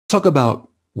Talk about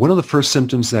one of the first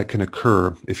symptoms that can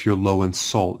occur if you're low in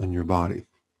salt in your body,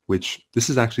 which this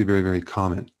is actually very, very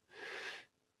common.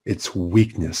 It's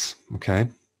weakness, okay?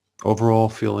 Overall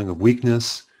feeling of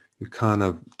weakness, you're kind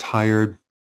of tired.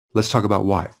 Let's talk about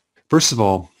why. First of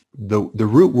all, the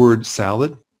root word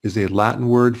salad is a Latin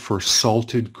word for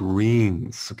salted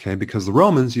greens, okay? Because the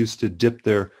Romans used to dip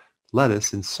their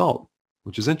lettuce in salt,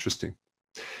 which is interesting.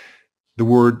 The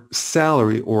word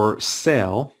salary or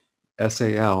sal,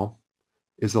 S-A-L,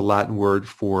 is a Latin word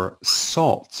for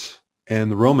salt.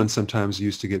 And the Romans sometimes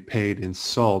used to get paid in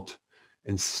salt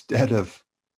instead of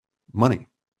money,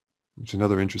 which is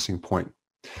another interesting point.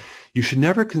 You should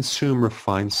never consume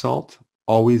refined salt.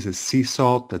 Always a sea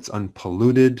salt that's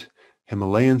unpolluted.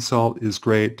 Himalayan salt is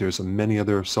great. There's many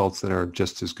other salts that are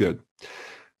just as good,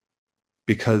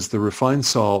 because the refined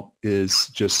salt is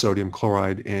just sodium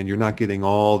chloride and you're not getting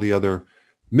all the other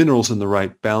minerals in the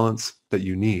right balance that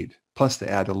you need. Plus they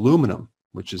add aluminum,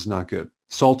 which is not good.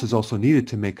 Salt is also needed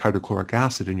to make hydrochloric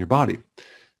acid in your body,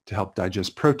 to help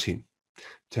digest protein,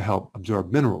 to help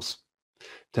absorb minerals,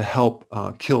 to help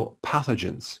kill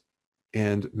pathogens.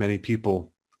 And many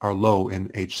people are low in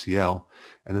HCl,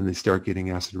 and then they start getting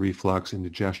acid reflux,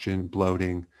 indigestion,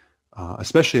 bloating,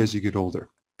 especially as you get older.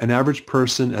 An average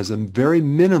person, as a very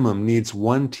minimum, needs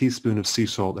 1 teaspoon of sea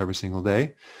salt every single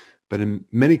day, but in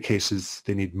many cases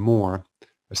they need more,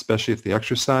 especially if they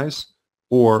exercise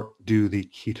or do the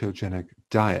ketogenic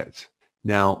diet.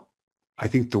 Now, I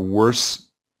think the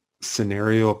worst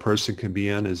scenario a person can be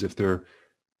in is if they're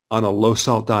on a low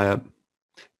salt diet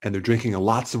and they're drinking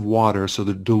lots of water, so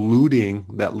they're diluting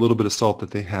that little bit of salt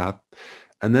that they have,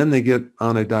 and then they get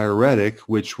on a diuretic,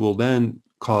 which will then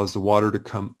cause the water to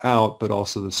come out, but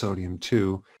also the sodium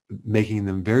too, making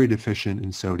them very deficient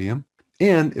in sodium.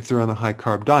 And if they're on a high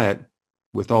carb diet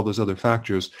with all those other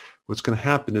factors, what's going to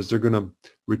happen is they're going to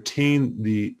retain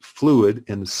the fluid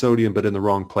and the sodium, but in the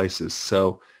wrong places.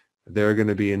 So they're going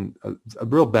to be in a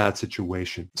real bad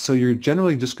situation. So you're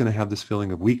generally just going to have this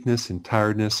feeling of weakness and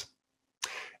tiredness.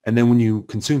 And then when you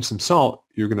consume some salt,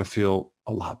 you're going to feel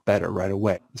a lot better right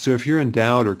away. So if you're in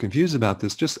doubt or confused about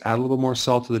this, just add a little more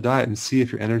salt to the diet and see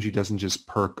if your energy doesn't just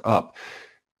perk up.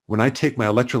 When I take my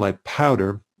electrolyte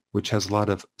powder, which has a lot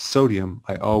of sodium,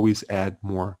 I always add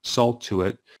more salt to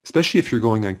it, especially if you're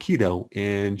going on keto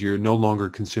and you're no longer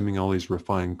consuming all these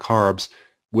refined carbs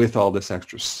with all this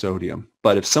extra sodium.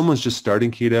 But if someone's just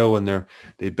starting keto and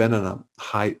they've been on a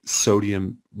high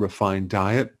sodium refined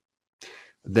diet,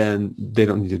 then they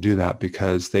don't need to do that,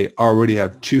 because they already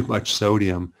have too much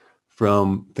sodium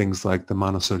from things like the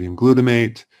monosodium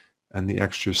glutamate and the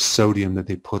extra sodium that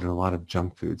they put in a lot of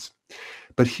junk foods.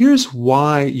 But here's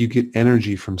why you get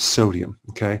energy from sodium,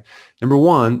 okay? Number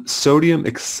one, sodium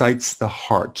excites the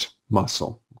heart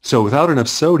muscle. So without enough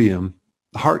sodium,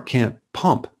 the heart can't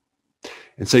pump.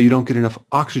 And so you don't get enough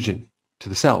oxygen to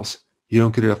the cells. You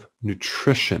don't get enough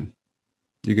nutrition.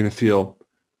 You're going to feel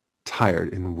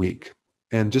tired and weak.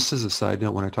 And just as a side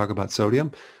note, when I talk about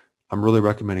sodium, I'm really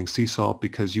recommending sea salt,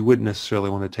 because you wouldn't necessarily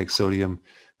want to take sodium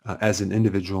as an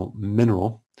individual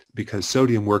mineral, because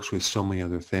sodium works with so many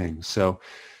other things. So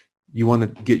you want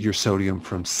to get your sodium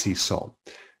from sea salt.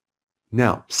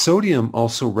 Now, sodium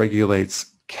also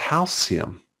regulates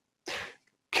calcium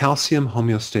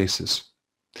homeostasis.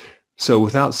 So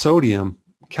without sodium,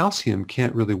 calcium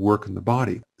can't really work in the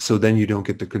body. So then you don't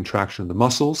get the contraction of the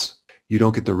muscles, you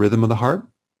don't get the rhythm of the heart,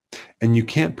 and you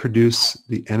can't produce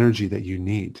the energy that you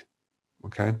need,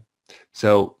 okay?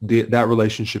 So that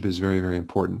relationship is very, very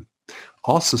important.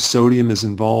 Also, sodium is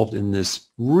involved in this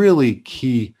really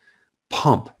key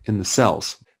pump in the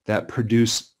cells that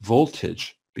produce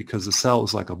voltage, because the cell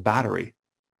is like a battery.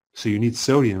 So you need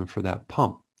sodium for that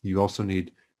pump. You also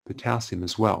need potassium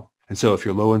as well. And so if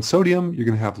you're low in sodium, you're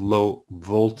going to have low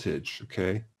voltage,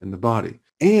 okay, in the body.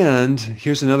 And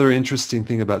here's another interesting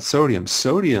thing about sodium.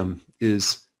 Sodium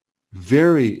is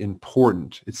very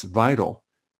important. It's vital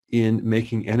in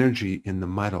making energy in the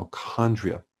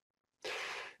mitochondria.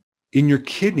 In your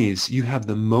kidneys, you have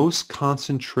the most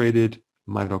concentrated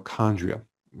mitochondria,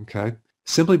 okay?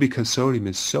 Simply because sodium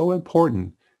is so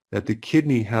important that the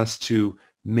kidney has to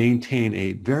maintain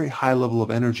a very high level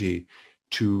of energy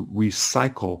to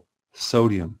recycle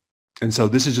sodium. And so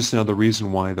this is just another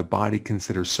reason why the body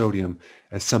considers sodium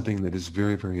as something that is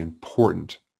very, very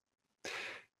important.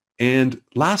 And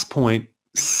last point,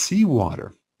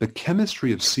 seawater. The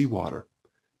chemistry of seawater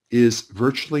is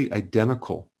virtually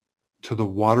identical to the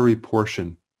watery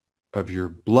portion of your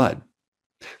blood.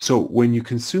 So when you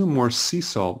consume more sea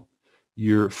salt,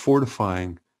 you're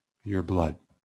fortifying your blood.